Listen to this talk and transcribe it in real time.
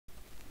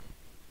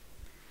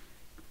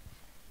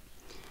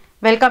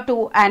Welcome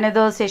to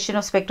another session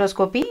of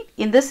spectroscopy.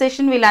 In this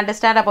session, we'll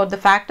understand about the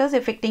factors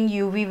affecting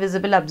UV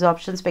visible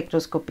absorption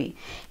spectroscopy.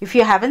 If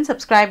you haven't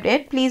subscribed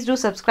yet, please do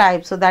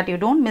subscribe so that you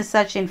don't miss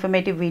such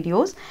informative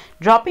videos.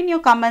 Drop in your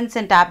comments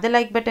and tap the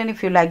like button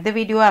if you like the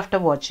video after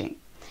watching.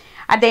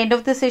 At the end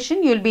of the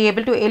session, you'll be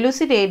able to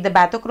elucidate the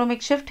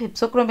bathochromic shift,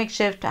 hypsochromic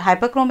shift,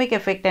 hyperchromic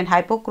effect and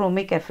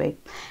hypochromic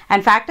effect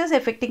and factors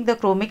affecting the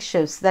chromic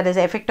shifts, that is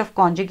effect of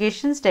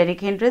conjugation, steric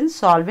hindrance,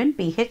 solvent,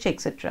 pH,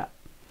 etc.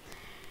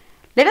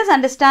 Let us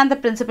understand the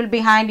principle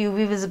behind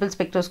UV visible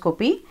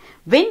spectroscopy.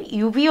 When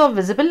UV or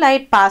visible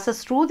light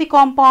passes through the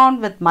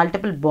compound with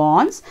multiple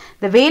bonds,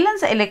 the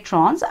valence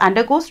electrons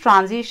undergoes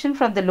transition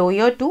from the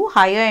lower to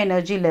higher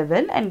energy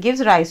level and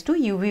gives rise to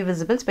UV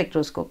visible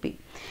spectroscopy.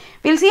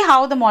 We'll see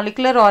how the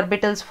molecular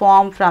orbitals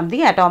form from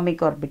the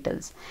atomic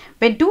orbitals.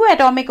 When two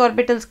atomic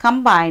orbitals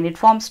combine, it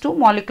forms two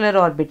molecular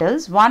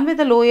orbitals, one with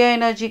a lower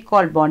energy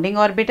called bonding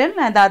orbital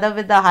and the other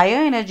with the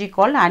higher energy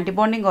called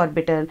antibonding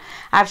orbital.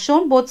 I've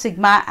shown both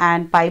sigma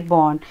and pi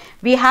bond.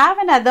 We have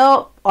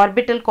another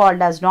orbital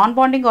called as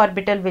non-bonding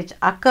orbital, which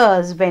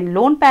occurs when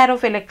lone pair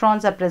of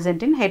electrons are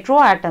present in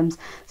heteroatoms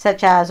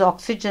such as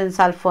oxygen,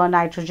 sulfur,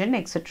 nitrogen,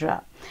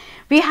 etc.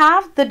 We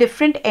have the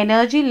different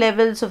energy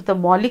levels of the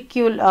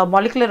molecular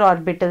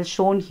orbitals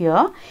shown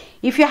here.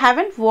 If you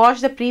haven't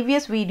watched the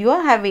previous video,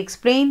 I have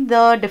explained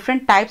the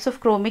different types of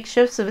chromic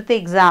shifts with the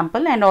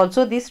example and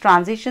also these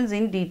transitions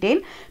in detail.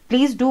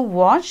 Please do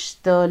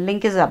watch, the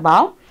link is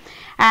above.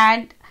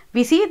 And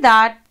we see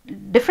that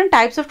different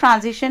types of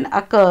transition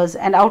occurs,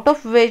 and out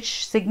of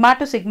which sigma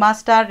to sigma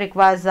star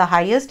requires the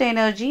highest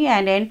energy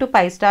and n to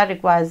pi star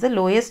requires the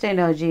lowest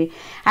energy.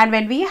 And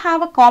when we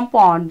have a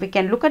compound, we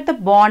can look at the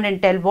bond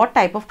and tell what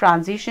type of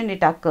transition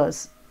it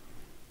occurs.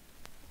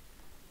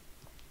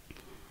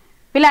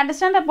 We'll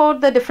understand about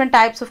the different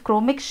types of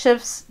chromic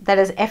shifts, that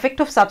is effect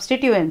of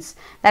substituents,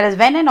 that is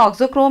when an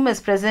oxochrome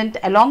is present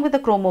along with the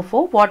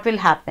chromophore, what will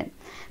happen.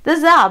 This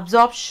is the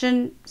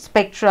absorption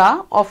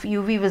spectra of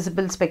UV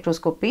visible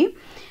spectroscopy,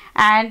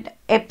 and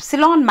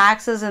epsilon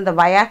max is in the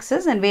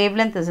y-axis and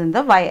wavelength is in the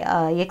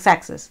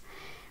x-axis.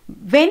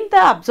 When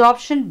the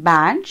absorption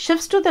band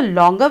shifts to the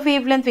longer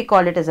wavelength, we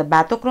call it as a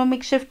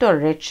bathochromic shift or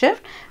red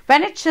shift.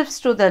 When it shifts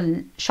to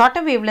the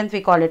shorter wavelength,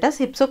 we call it as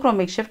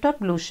hypsochromic shift or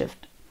blue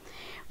shift.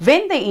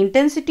 When the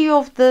intensity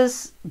of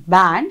this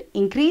band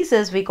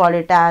increases, we call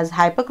it as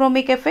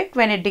hyperchromic effect.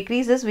 When it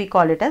decreases, we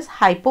call it as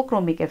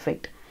hypochromic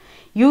effect.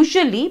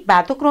 Usually,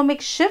 bathochromic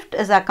shift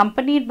is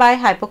accompanied by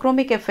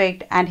hypochromic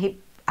effect and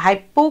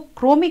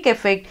hypochromic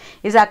effect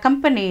is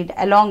accompanied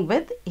along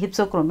with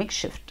hypsochromic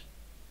shift.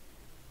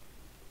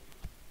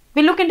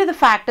 We look into the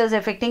factors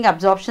affecting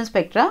absorption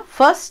spectra.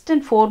 First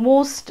and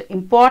foremost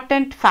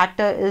important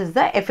factor is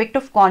the effect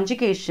of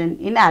conjugation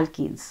in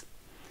alkenes.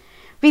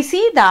 We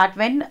see that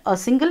when a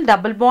single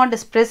double bond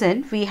is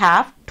present, we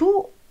have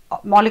two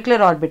molecular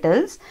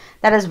orbitals,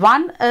 that is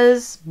one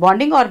is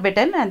bonding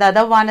orbital and the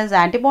other one is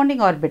antibonding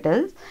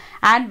orbitals,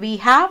 and we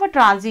have a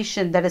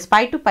transition, that is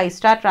pi to pi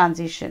star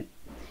transition.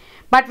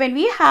 But when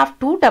we have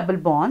two double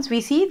bonds,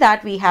 we see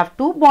that we have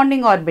two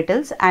bonding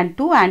orbitals and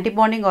two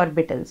antibonding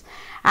orbitals,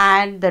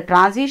 and the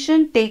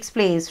transition takes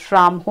place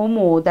from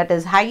HOMO, that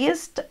is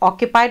highest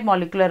occupied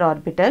molecular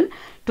orbital,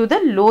 to the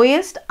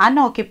lowest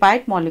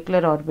unoccupied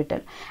molecular orbital,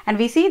 and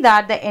we see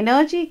that the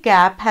energy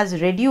gap has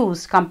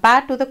reduced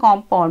compared to the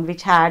compound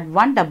which had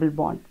one double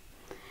bond.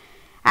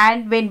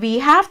 And when we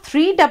have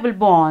three double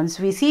bonds,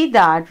 we see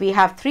that we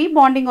have three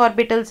bonding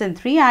orbitals and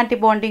three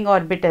antibonding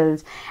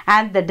orbitals,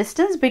 and the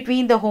distance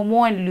between the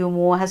HOMO and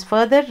LUMO has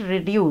further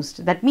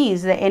reduced. That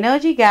means the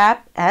energy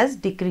gap has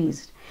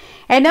decreased.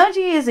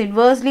 Energy is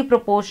inversely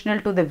proportional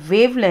to the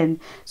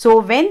wavelength. So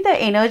when the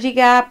energy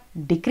gap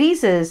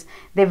decreases,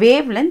 the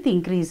wavelength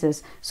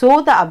increases.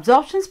 So the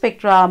absorption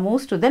spectra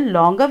moves to the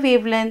longer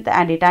wavelength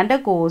and it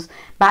undergoes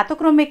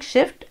bathochromic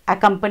shift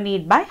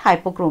accompanied by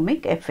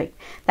hypochromic effect.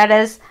 That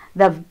is,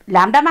 the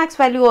lambda max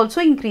value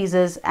also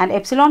increases and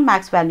epsilon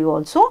max value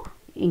also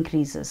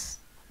increases.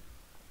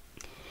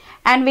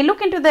 And we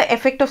look into the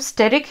effect of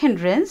steric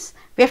hindrance.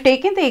 We have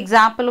taken the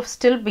example of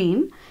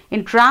stilbene.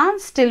 In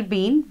trans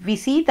stilbene, we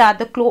see that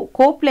the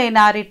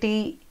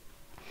coplanarity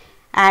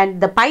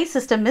and the pi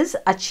system is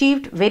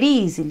achieved very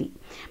easily.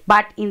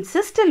 But in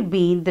cis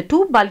stilbene, the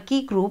two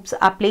bulky groups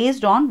are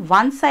placed on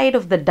one side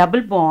of the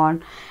double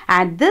bond,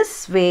 and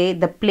this way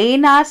the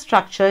planar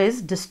structure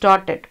is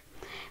distorted.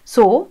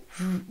 So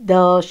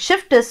the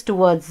shift is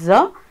towards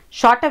the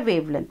shorter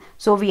wavelength.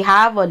 So we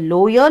have a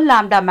lower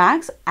lambda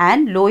max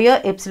and lower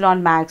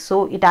epsilon max.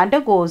 So it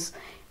undergoes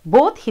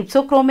both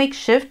hypsochromic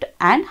shift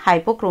and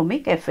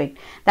hypochromic effect.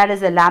 That is,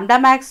 the lambda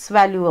max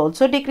value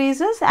also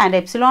decreases and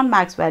epsilon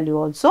max value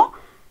also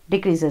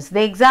decreases.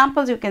 The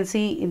examples you can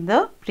see in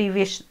the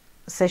previous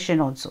session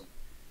also.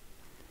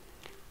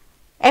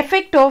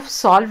 Effect of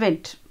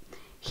solvent.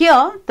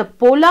 Here the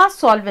polar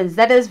solvents,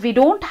 that is, we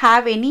don't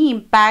have any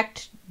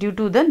impact due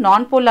to the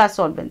non-polar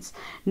solvents.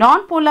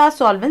 Non-polar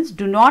solvents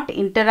do not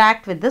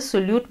interact with the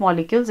solute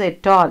molecules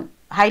at all.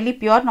 highly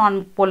pure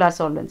non-polar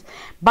solvents.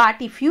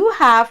 But if you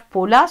have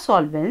polar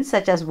solvents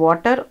such as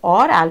water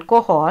or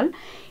alcohol,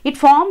 it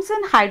forms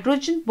an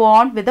hydrogen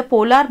bond with the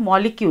polar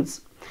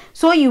molecules.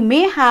 So you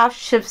may have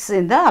shifts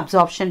in the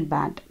absorption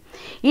band.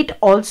 It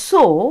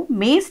also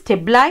may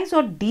stabilize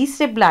or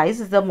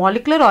destabilize the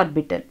molecular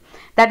orbital.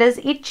 That is,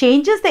 it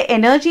changes the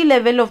energy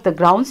level of the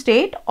ground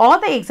state or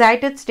the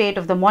excited state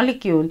of the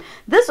molecule.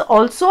 This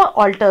also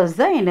alters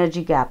the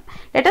energy gap.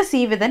 Let us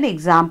see with an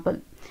example.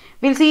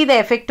 We'll see the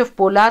effect of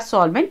polar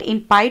solvent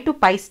in pi to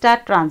pi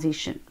star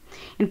transition.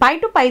 In pi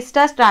to pi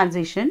star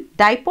transition,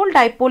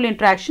 dipole-dipole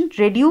interaction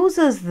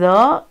reduces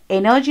the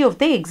energy of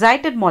the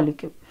excited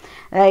molecule.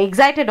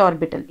 Excited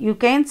orbital. You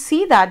can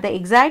see that the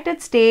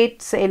excited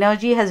state's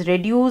energy has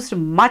reduced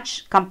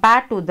much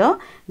compared to the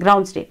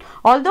ground state.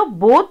 Although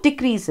both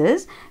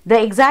decreases, the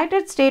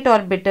excited state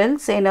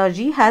orbital's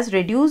energy has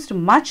reduced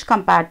much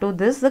compared to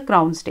the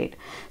ground state.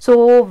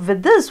 So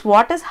with this,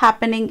 what is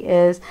happening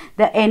is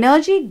the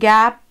energy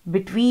gap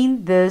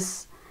between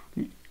this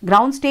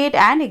ground state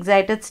and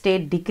excited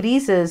state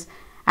decreases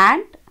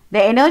and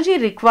the energy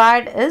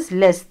required is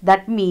less.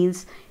 That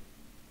means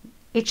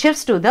it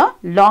shifts to the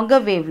longer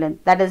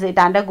wavelength, that is, it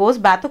undergoes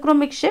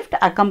bathochromic shift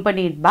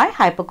accompanied by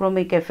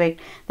hyperchromic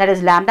effect, that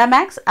is, lambda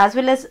max as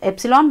well as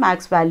epsilon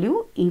max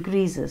value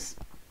increases.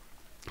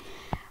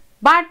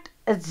 But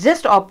it's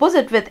just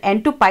opposite with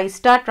n to pi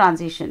star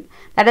transition,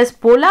 that is,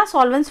 polar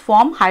solvents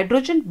form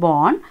hydrogen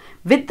bond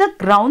with the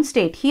ground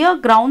state. Here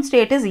ground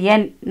state is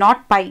n,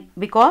 not pi,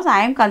 because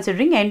I am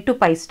considering n to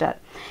pi star.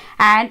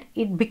 And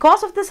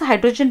because of this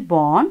hydrogen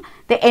bond,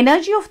 the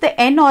energy of the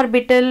n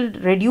orbital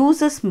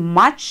reduces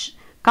much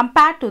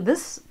compared to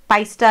this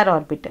pi star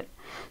orbital.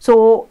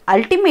 So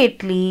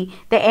ultimately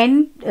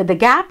the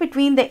gap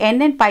between the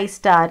n and pi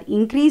star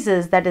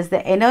increases, that is,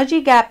 the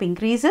energy gap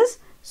increases,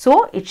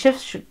 so it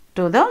shifts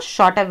to the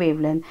shorter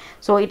wavelength.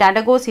 So it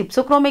undergoes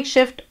hypsochromic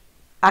shift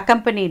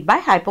accompanied by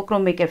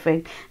hypochromic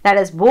effect, that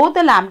is, both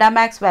the lambda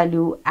max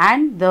value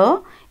and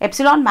the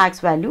epsilon max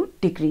value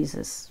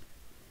decreases.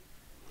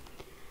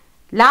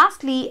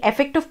 Lastly,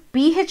 effect of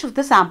pH of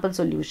the sample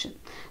solution.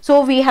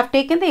 So we have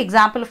taken the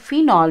example of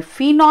phenol.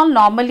 Phenol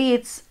normally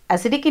it's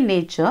acidic in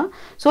nature.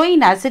 So in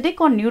acidic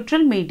or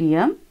neutral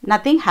medium,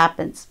 nothing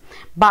happens.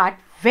 But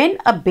when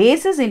a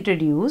base is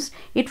introduced,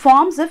 it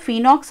forms a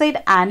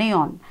phenoxide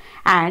anion,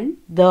 and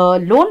the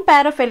lone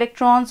pair of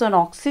electrons on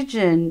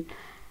oxygen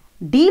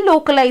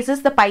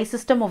delocalizes the pi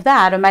system of the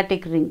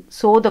aromatic ring.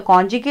 So the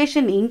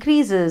conjugation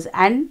increases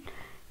and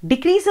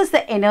decreases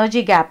the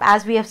energy gap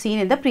as we have seen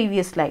in the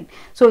previous slide.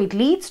 So it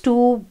leads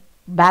to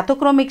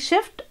bathochromic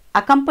shift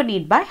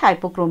accompanied by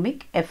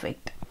hypochromic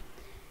effect.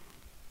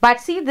 But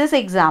see this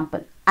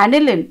example,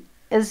 aniline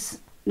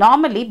is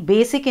normally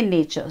basic in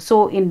nature.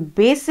 So in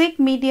basic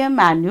medium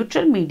and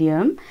neutral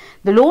medium,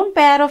 the lone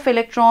pair of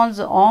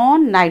electrons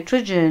on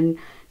nitrogen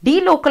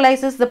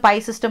delocalizes the pi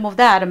system of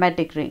the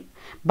aromatic ring.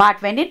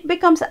 But when it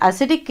becomes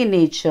acidic in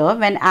nature,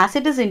 when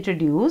acid is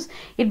introduced,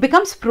 it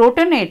becomes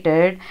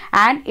protonated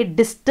and it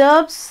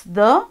disturbs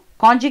the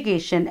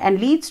conjugation and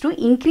leads to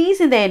increase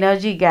in the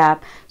energy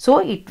gap. So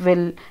it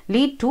will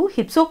lead to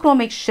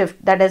hypsochromic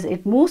shift, that is,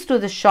 it moves to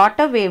the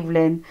shorter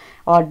wavelength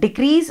or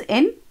decrease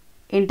in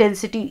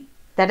intensity,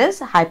 that is,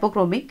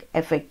 hypochromic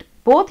effect.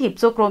 Both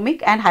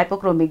hypsochromic and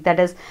hypochromic, that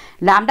is,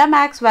 lambda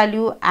max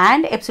value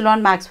and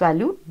epsilon max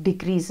value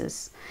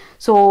decreases.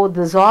 So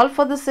this is all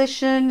for the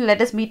session.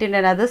 Let us meet in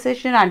another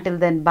session. Until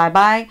then, bye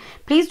bye.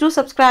 Please do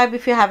subscribe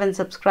if you haven't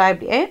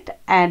subscribed yet,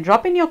 and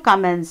drop in your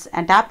comments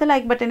and tap the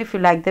like button if you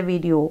like the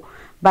video.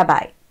 Bye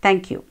bye.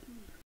 Thank you.